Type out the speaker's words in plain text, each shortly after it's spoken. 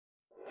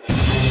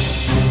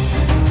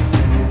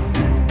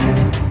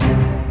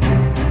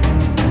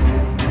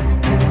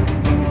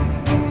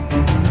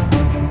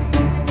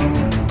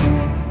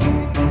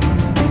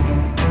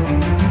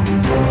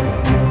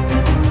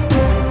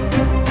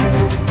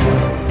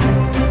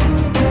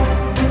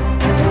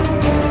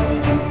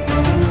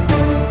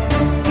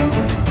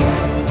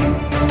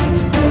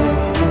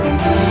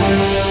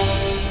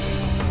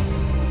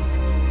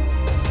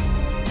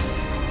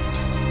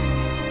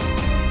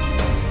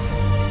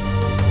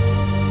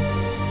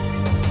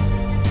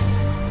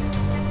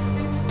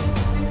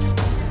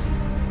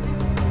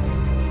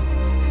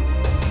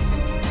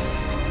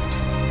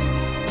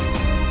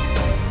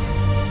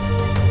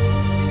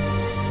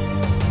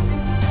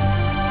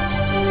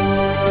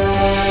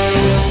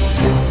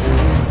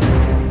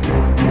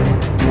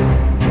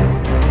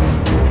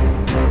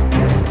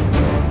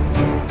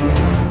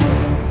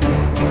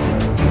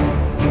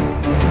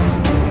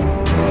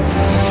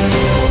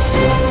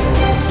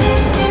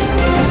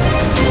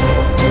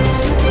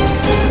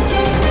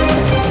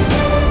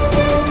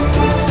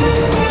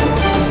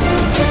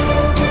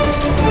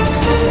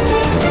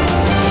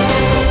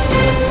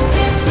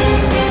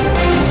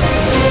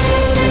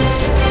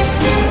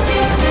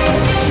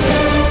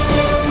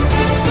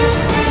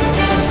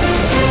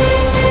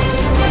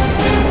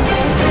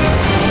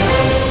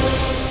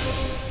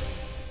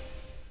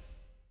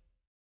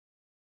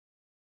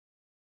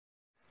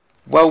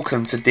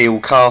Welcome to Deal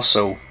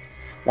Castle,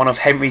 one of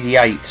Henry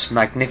VIII's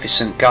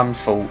magnificent gun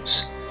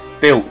forts,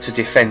 built to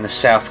defend the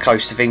south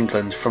coast of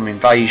England from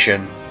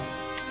invasion.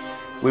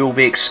 We will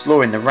be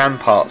exploring the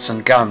ramparts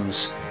and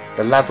guns,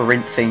 the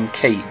labyrinthine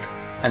keep,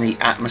 and the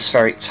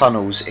atmospheric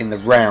tunnels in the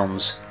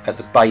rounds at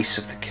the base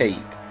of the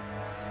keep.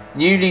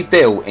 Newly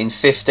built in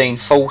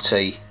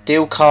 1540,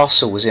 Deal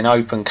Castle was in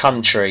open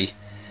country.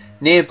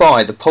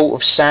 Nearby, the port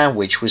of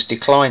Sandwich was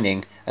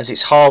declining as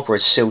its harbour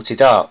had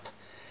silted up.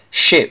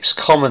 Ships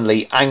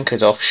commonly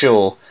anchored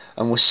offshore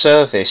and were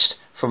serviced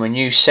from a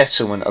new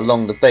settlement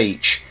along the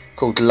beach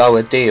called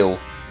Lower Deal.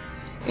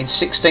 In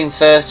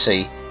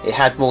 1630 it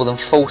had more than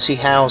 40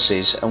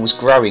 houses and was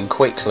growing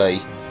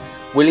quickly.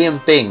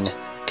 William Byng,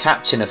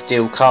 captain of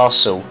Deal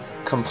Castle,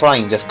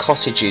 complained of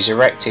cottages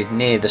erected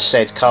near the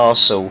said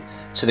castle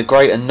to the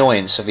great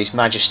annoyance of His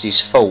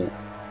Majesty's fort.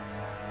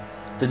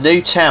 The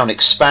new town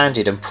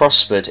expanded and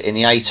prospered in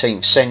the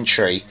 18th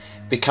century,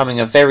 becoming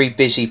a very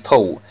busy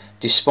port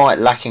despite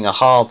lacking a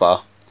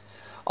harbour.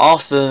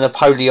 After the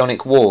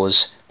Napoleonic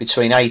Wars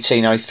between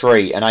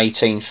 1803 and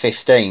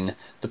 1815,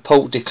 the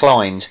port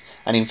declined,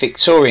 and in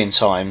Victorian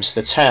times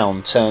the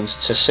town turned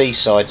to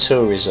seaside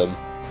tourism.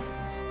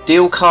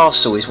 Deal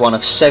Castle is one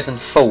of 7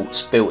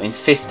 forts built in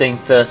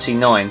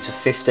 1539 to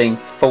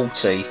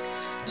 1540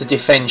 to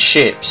defend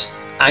ships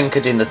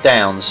anchored in the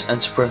Downs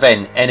and to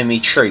prevent enemy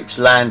troops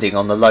landing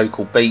on the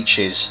local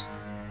beaches.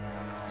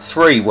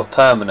 3 were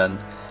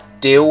permanent: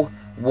 Deal,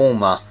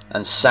 Walmer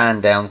and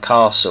Sandown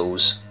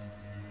castles.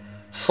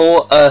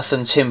 4 earth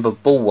and timber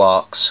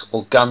bulwarks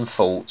or gun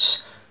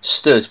forts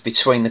stood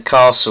between the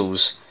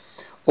castles,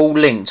 all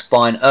linked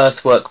by an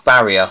earthwork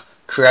barrier,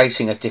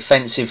 creating a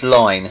defensive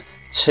line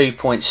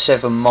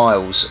 2.7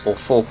 miles or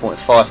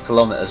 4.5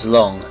 kilometres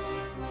long.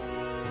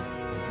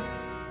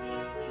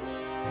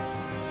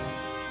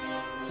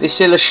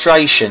 This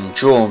illustration,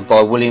 drawn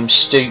by William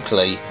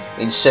Stukely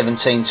in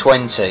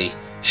 1720,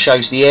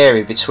 shows the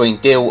area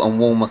between Deal and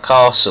Walmer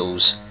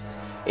castles.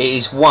 It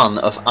is one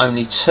of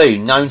only 2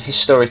 known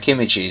historic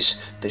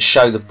images that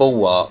show the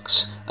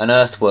bulwarks and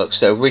earthworks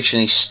that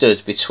originally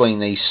stood between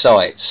these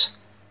sites.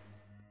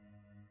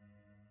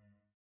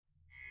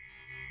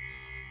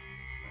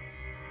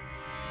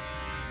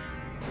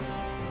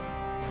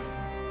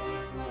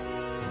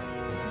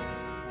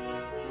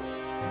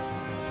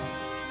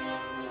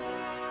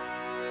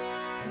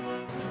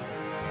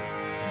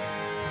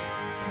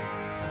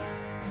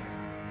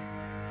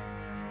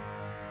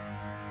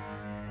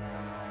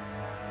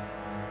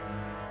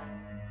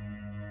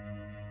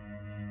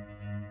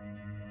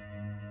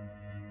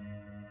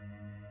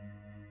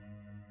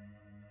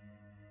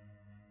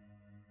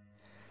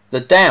 The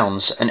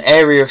Downs, an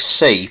area of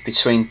sea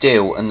between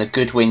Deal and the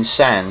Goodwin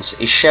Sands,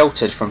 is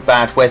sheltered from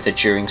bad weather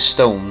during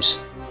storms.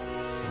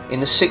 In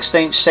the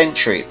 16th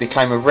century it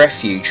became a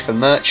refuge for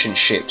merchant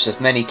ships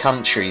of many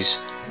countries,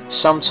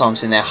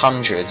 sometimes in their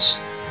hundreds,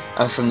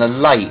 and from the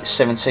late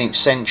 17th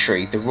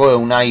century the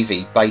Royal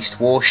Navy based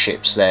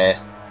warships there.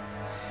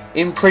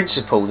 In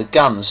principle, the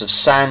guns of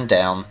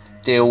Sandown,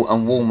 Deal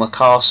and Walmer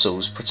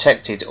castles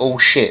protected all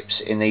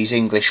ships in these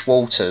English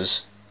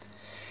waters.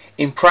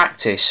 In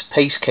practice,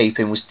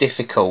 peacekeeping was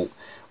difficult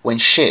when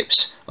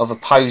ships of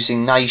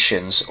opposing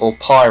nations or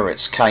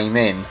pirates came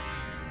in.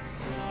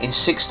 In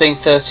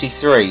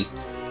 1633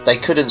 they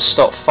couldn't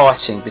stop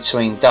fighting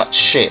between Dutch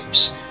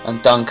ships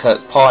and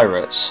Dunkirk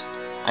pirates,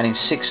 and in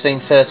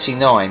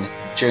 1639,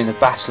 during the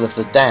Battle of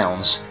the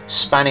Downs,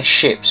 Spanish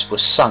ships were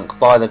sunk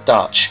by the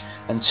Dutch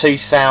and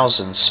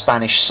 2,000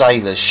 Spanish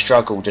sailors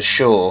struggled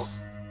ashore.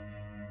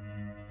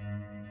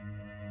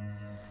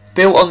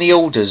 Built on the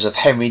orders of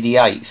Henry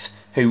VIII,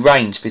 who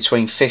reigned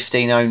between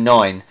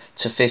 1509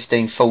 to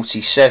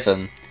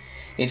 1547,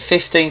 in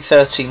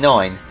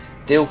 1539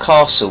 Deal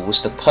Castle was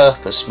the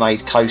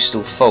purpose-made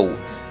coastal fort,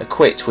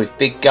 equipped with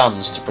big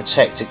guns to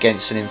protect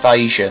against an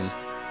invasion.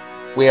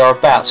 We are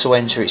about to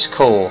enter its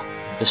core,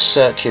 the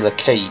circular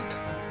keep.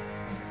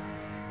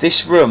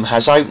 This room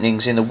has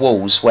openings in the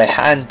walls where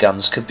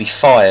handguns could be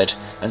fired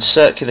and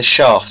circular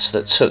shafts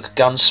that took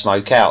gun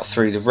smoke out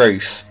through the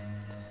roof.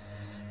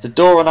 The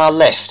door on our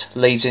left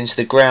leads into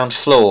the ground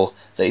floor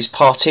that is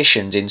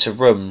partitioned into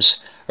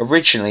rooms,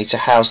 originally to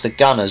house the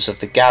gunners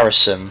of the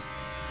garrison.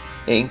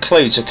 It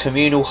includes a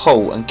communal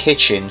hall and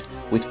kitchen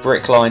with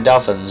brick-lined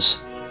ovens.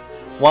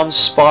 One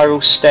spiral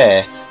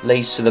stair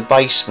leads to the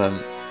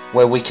basement,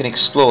 where we can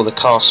explore the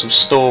castle's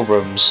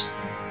storerooms,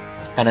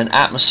 and an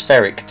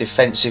atmospheric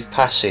defensive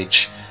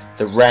passage,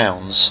 the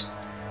rounds.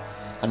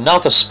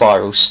 Another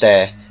spiral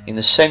stair in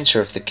the centre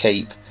of the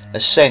keep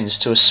ascends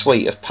to a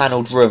suite of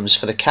panelled rooms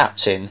for the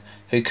captain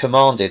who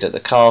commanded at the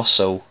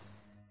castle.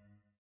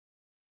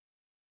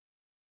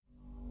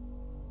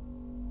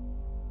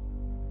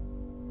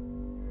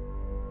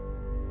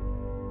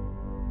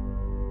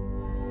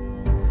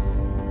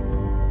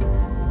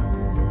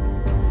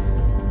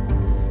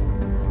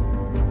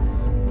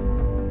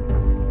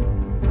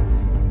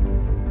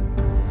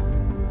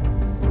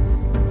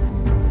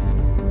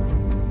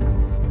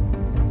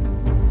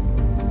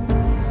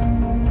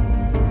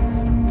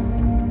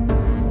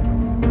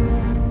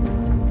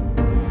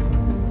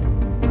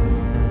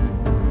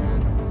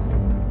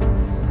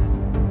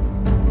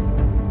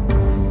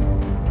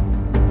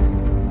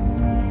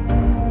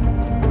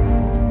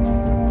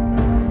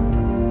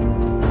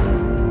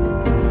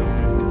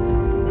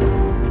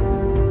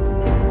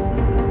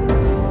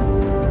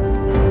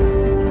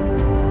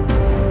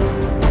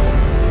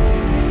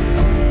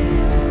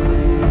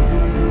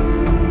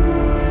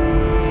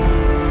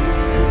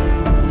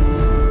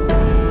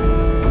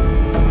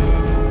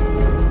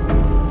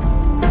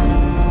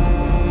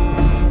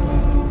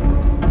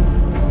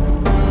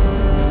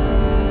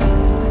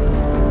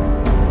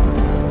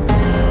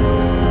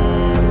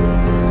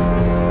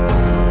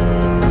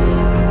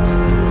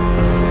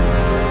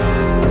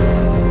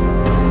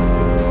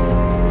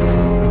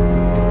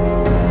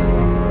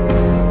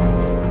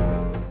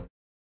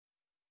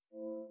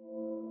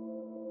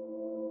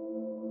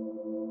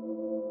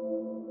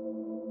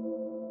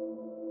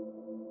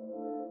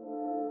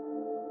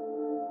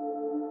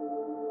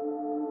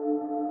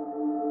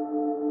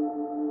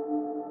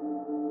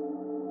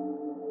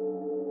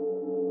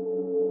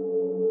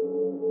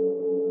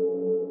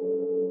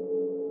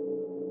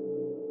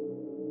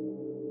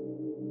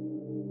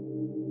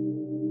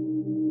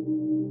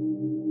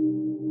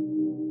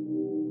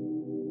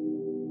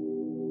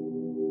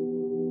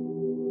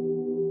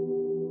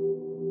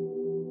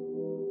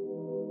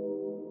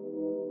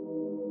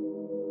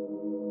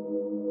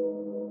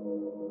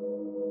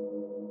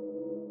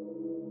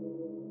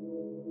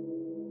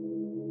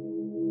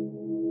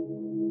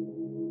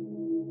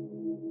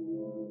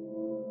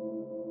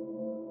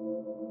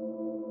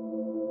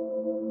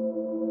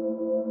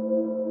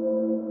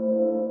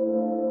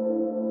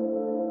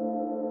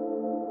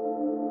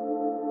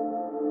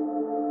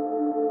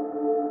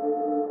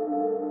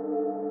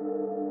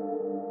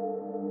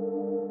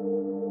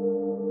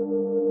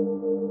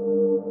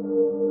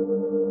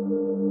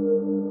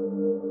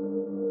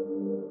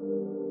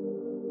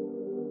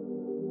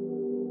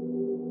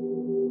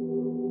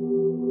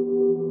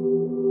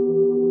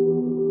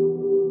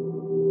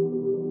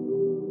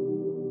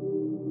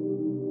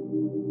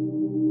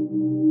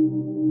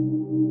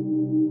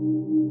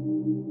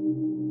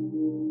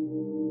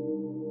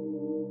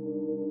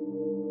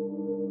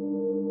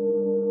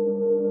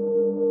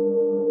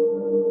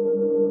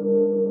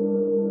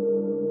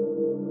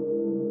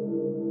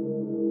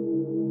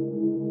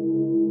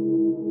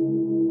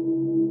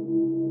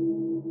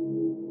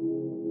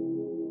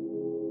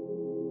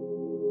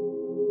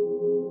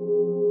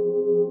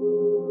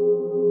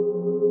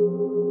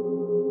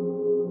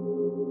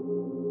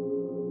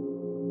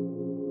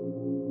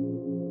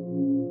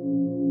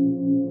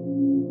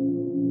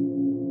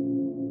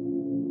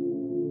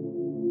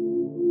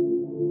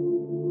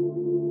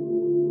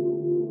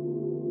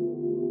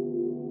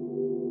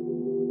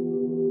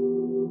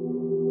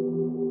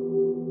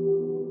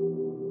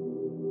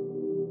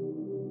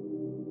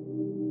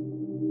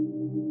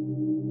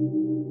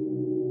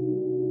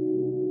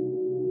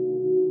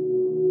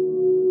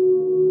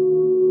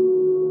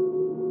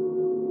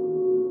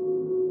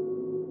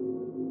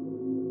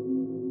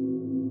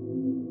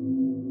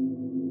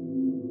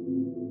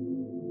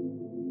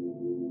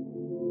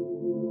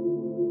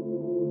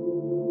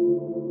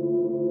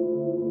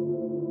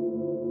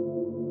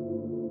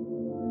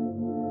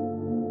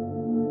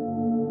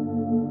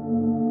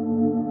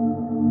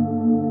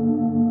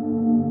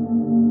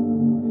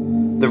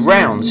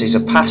 runs is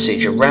a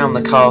passage around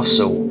the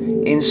castle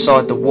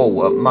inside the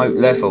wall at moat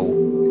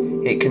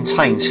level. It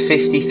contains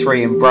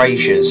 53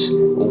 embrasures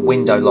or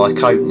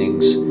window-like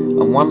openings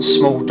and one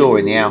small door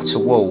in the outer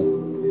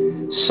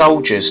wall.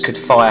 Soldiers could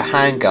fire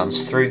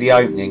handguns through the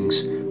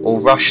openings or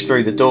rush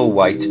through the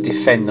doorway to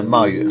defend the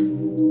moat.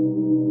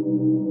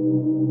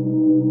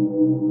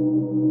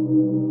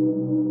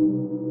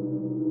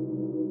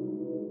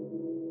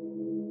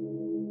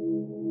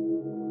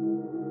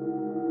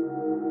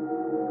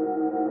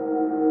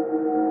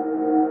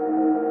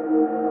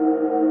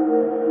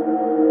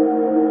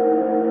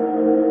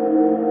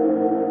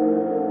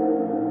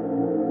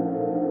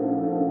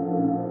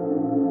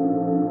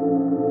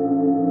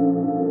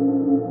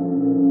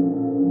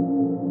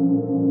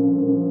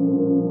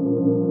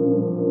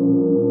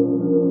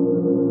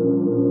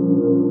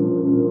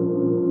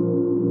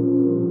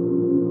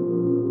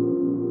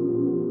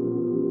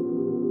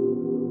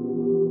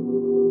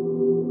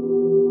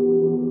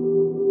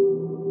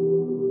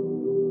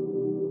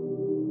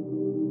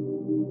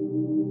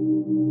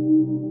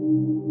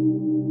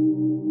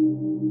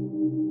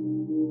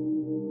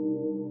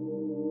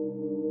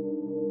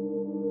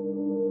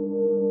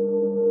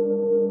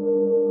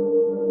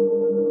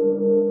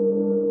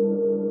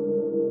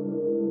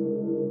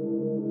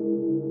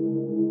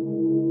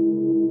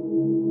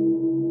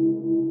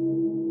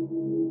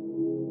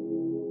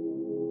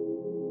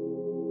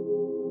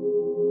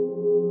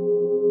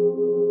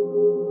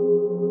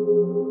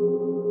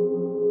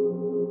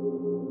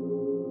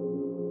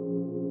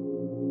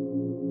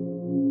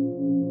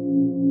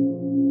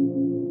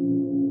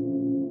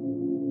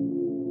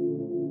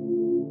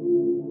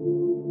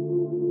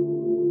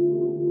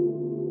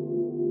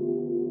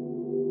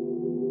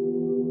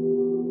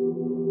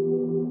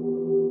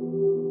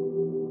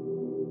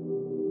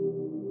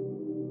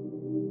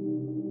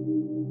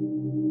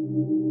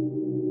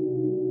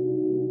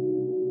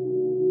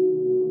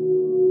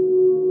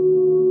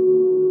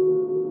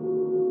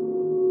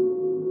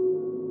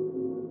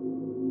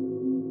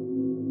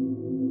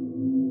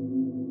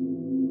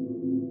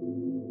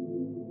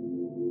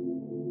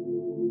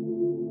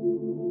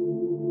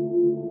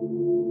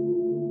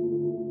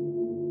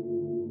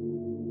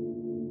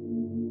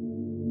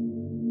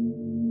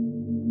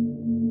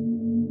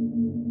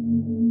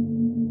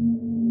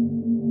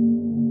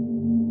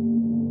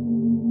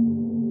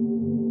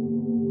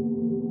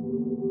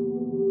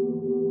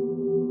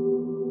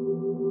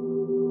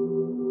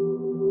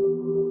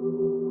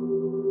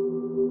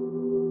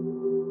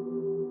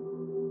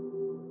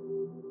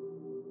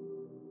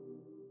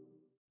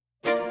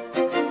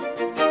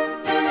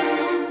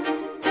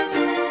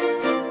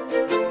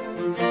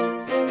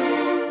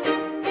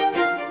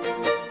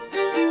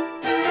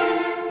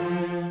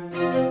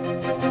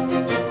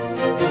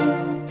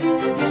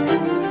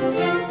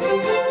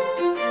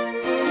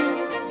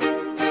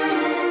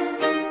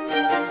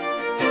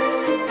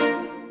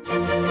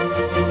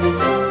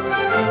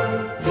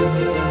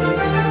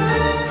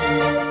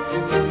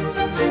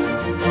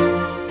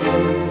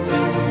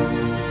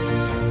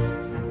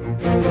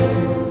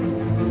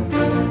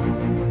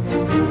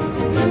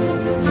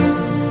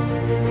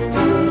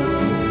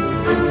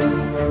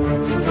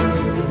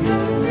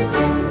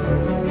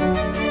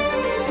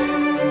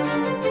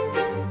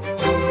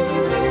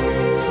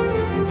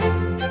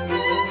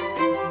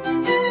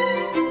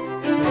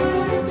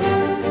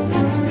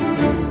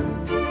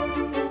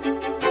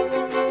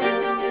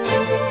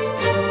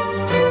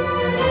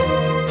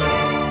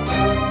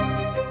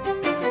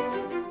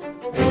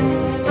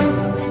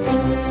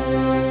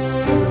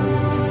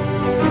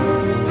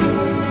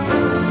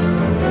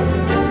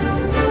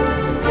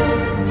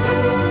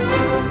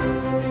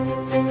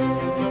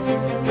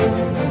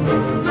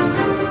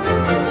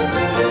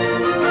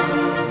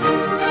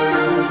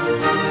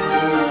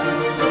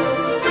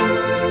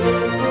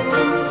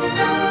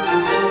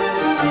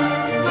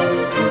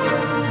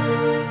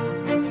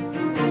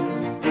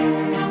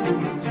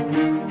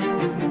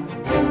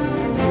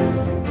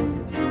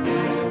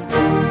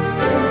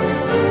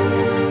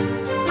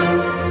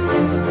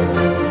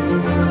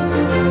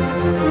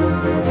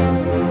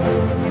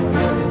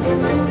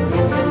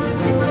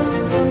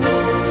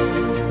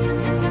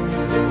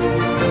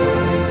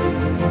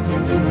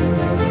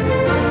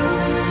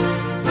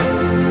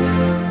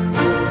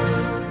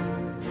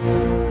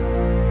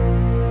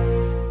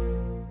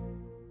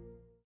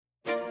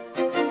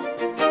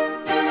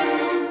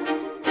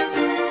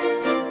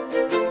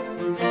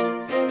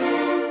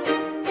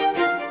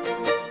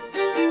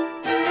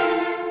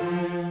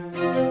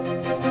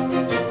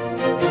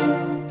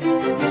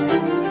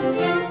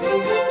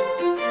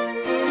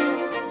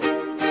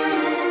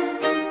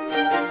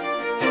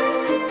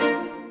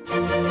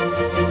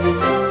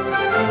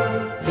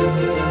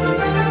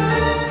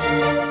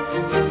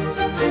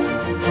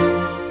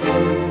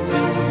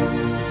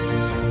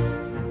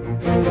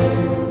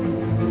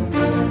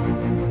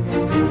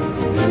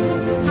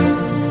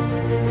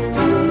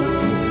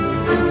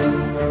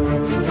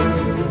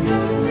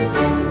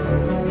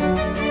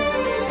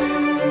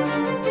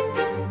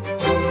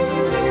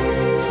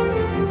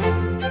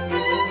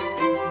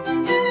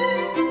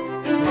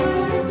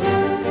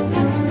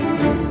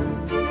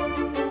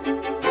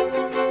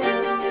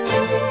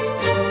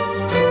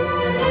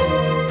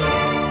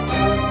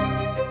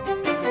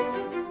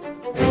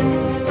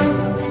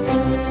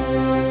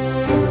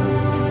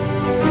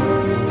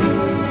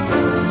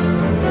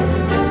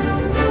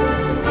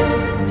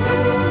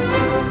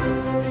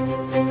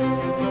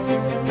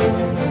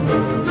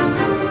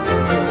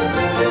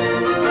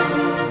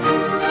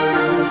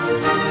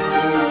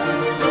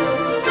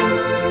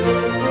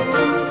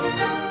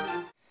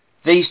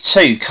 These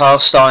two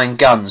cast iron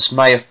guns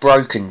may have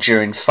broken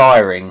during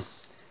firing.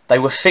 They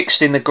were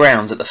fixed in the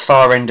ground at the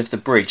far end of the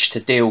bridge to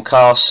Deal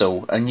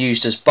Castle and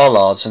used as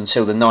bollards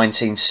until the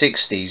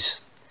 1960s.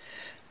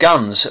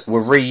 Guns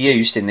were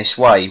reused in this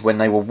way when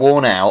they were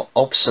worn out,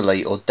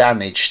 obsolete or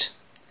damaged.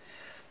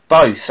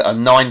 Both are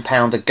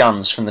 9-pounder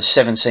guns from the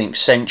 17th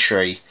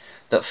century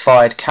that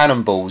fired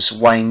cannonballs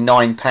weighing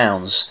 9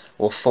 pounds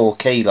or 4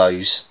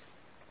 kilos.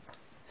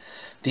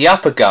 The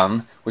upper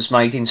gun was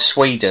made in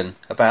Sweden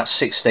about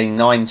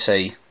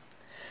 1690.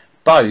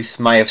 Both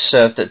may have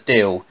served at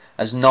Deal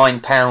as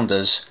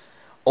 9-pounders,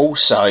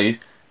 also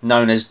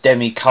known as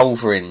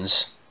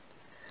demi-culverins,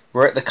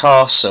 were at the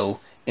castle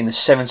in the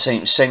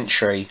 17th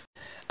century,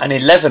 and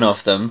 11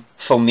 of them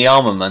formed the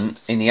armament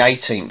in the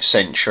 18th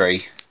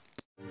century.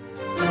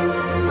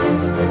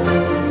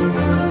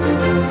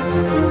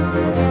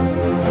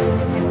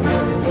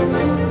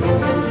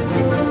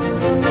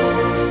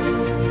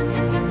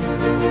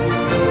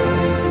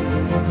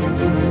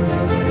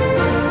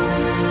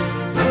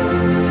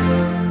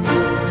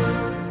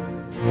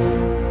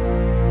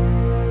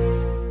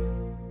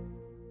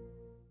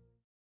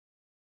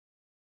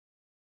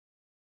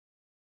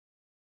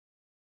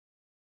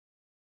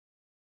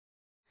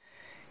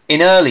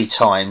 In early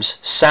times,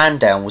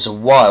 Sandown was a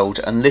wild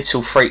and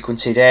little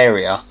frequented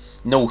area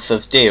north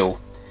of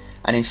Deal,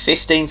 and in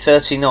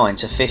 1539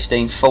 to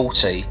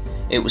 1540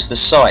 it was the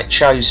site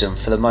chosen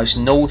for the most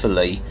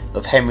northerly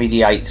of Henry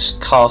VIII's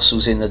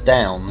castles in the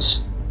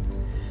Downs.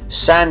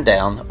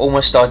 Sandown,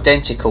 almost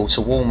identical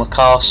to Walmer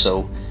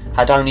Castle,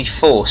 had only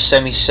 4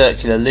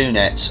 semicircular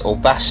lunettes or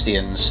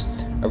bastions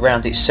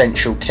around its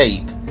central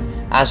keep,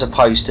 as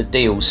opposed to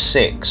Deal's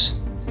 6.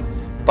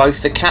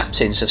 Both the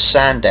captains of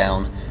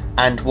Sandown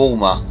and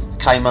Walmer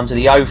came under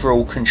the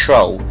overall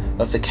control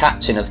of the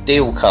captain of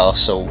Deal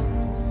Castle.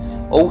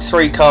 All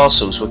 3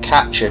 castles were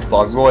captured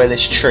by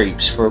royalist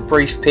troops for a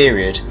brief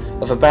period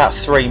of about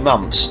 3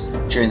 months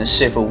during the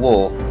Civil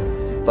War,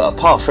 but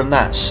apart from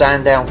that,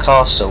 Sandown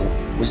Castle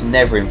was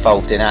never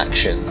involved in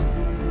action.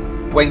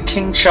 When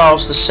King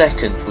Charles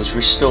II was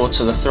restored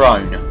to the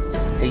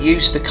throne, he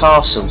used the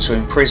castle to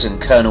imprison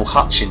Colonel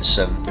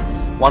Hutchinson,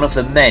 one of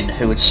the men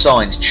who had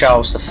signed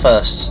Charles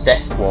I's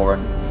death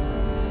warrant.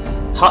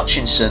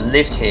 Hutchinson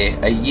lived here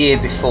a year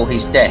before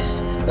his death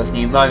of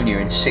pneumonia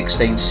in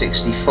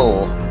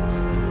 1664.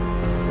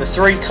 The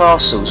 3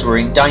 castles were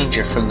in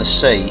danger from the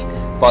sea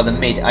by the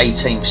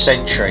mid-18th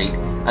century,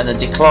 and the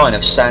decline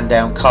of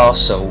Sandown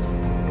Castle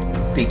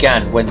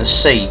began when the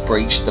sea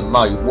breached the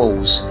moat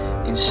walls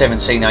in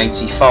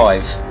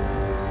 1785.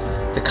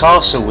 The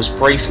castle was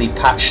briefly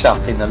patched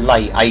up in the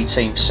late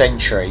 18th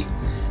century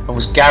and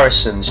was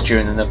garrisoned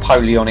during the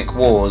Napoleonic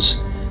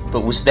Wars,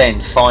 but was then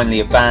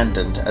finally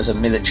abandoned as a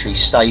military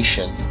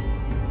station.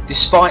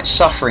 Despite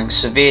suffering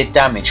severe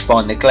damage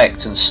by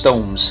neglect and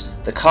storms,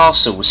 the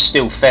castle was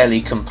still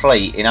fairly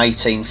complete in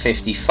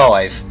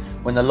 1855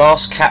 when the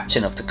last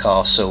captain of the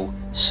castle,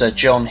 Sir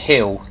John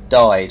Hill,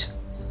 died.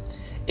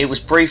 It was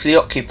briefly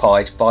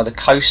occupied by the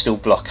coastal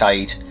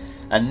blockade,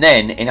 and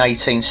then in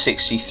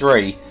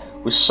 1863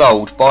 was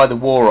sold by the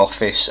War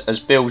Office as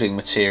building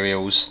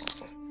materials.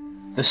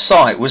 The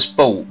site was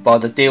bought by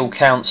the Deal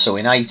Council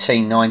in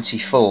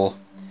 1894.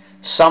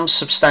 Some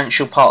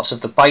substantial parts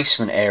of the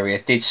basement area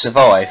did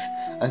survive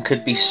and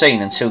could be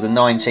seen until the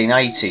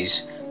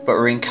 1980s, but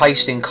were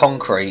encased in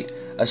concrete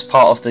as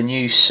part of the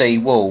new sea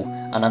wall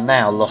and are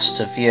now lost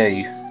to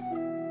view.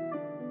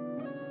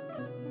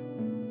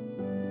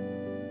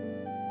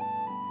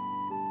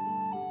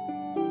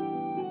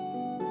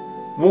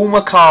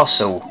 Walmer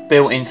Castle,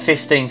 built in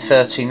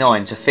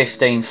 1539 to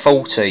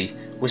 1540,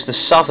 was the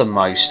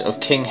southernmost of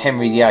King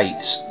Henry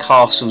VIII's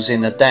castles in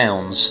the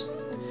Downs.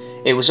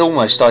 It was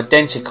almost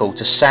identical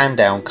to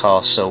Sandown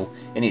Castle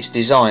in its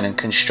design and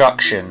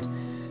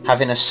construction,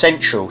 having a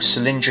central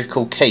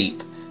cylindrical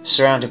keep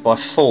surrounded by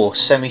 4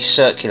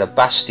 semicircular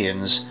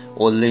bastions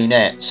or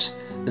lunettes,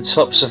 the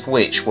tops of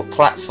which were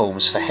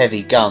platforms for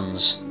heavy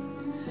guns.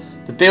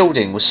 The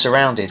building was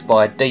surrounded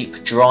by a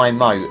deep dry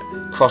moat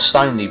crossed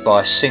only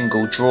by a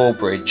single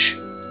drawbridge.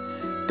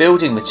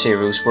 Building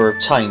materials were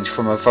obtained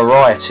from a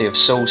variety of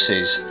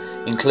sources,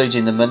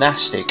 including the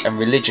monastic and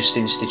religious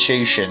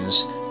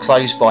institutions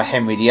closed by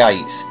Henry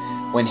VIII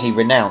when he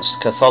renounced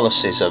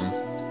Catholicism.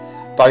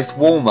 Both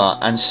Walmer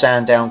and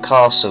Sandown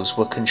castles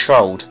were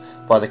controlled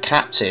by the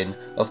captain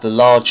of the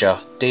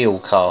larger Deal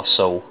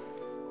Castle.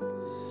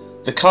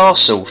 The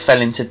castle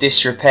fell into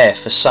disrepair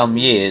for some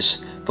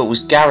years, but was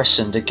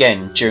garrisoned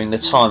again during the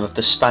time of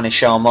the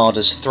Spanish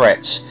Armada's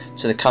threats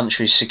to the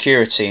country's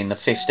security in the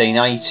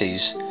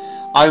 1580s,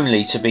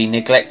 only to be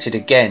neglected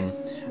again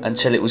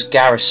until it was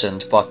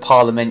garrisoned by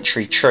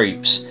parliamentary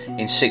troops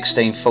in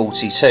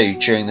 1642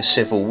 during the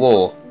Civil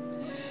War.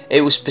 It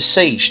was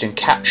besieged and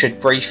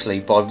captured briefly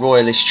by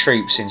royalist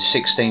troops in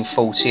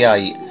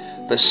 1648,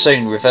 but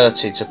soon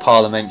reverted to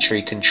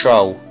parliamentary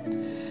control.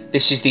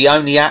 This is the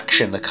only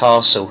action the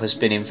castle has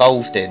been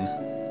involved in.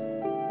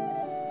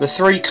 The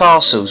 3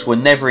 castles were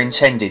never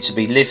intended to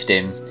be lived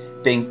in,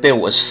 being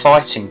built as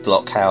fighting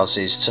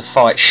blockhouses to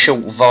fight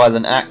short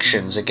violent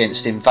actions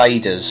against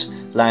invaders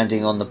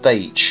landing on the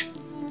beach.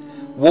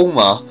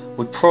 Walmer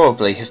would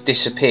probably have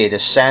disappeared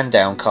as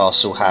Sandown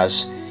Castle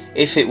has,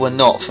 if it were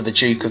not for the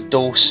Duke of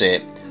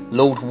Dorset,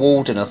 Lord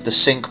Warden of the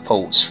Cinque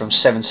Ports from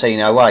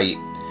 1708,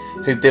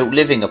 who built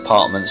living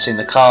apartments in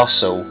the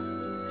castle.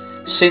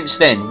 Since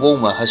then,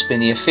 Walmer has been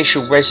the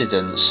official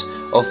residence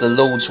of the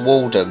Lord's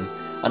Warden,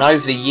 and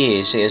over the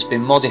years it has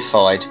been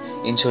modified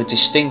into a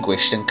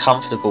distinguished and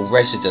comfortable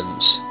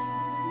residence.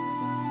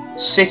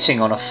 Sitting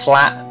on a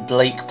flat,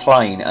 bleak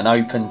plain and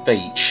open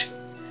beach,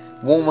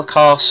 Walmer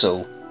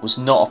Castle was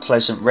not a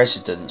pleasant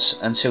residence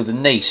until the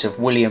niece of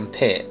William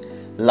Pitt,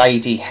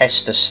 Lady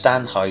Hester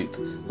Stanhope,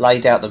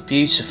 laid out the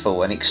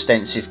beautiful and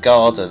extensive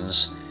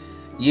gardens,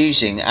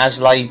 using as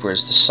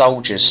labourers the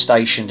soldiers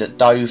stationed at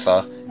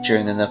Dover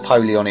during the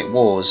Napoleonic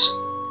Wars.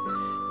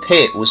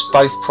 Pitt was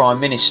both Prime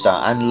Minister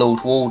and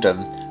Lord Warden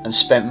and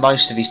spent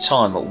most of his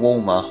time at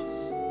Walmer.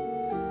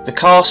 The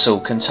castle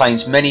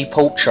contains many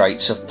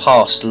portraits of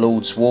past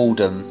Lords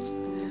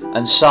Warden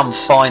and some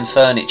fine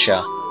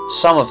furniture,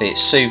 some of it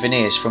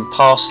souvenirs from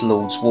past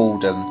Lords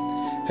Warden,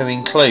 who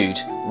include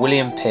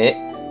William Pitt,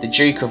 the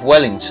Duke of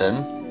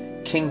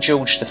Wellington, King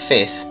George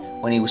V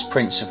when he was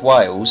Prince of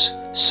Wales,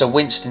 Sir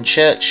Winston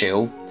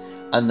Churchill,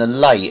 and the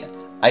late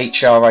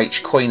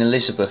HRH Queen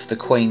Elizabeth, the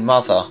Queen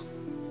Mother.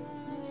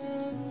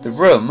 The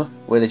room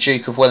where the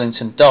Duke of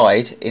Wellington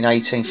died in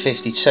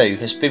 1852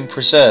 has been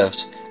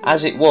preserved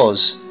as it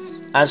was,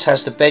 as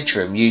has the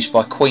bedroom used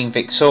by Queen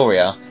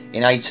Victoria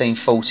in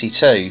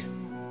 1842.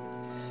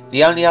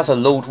 The only other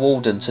Lord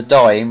Warden to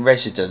die in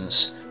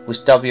residence was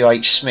W.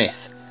 H.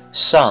 Smith,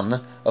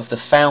 son of the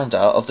founder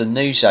of the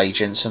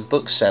newsagents and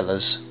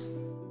booksellers.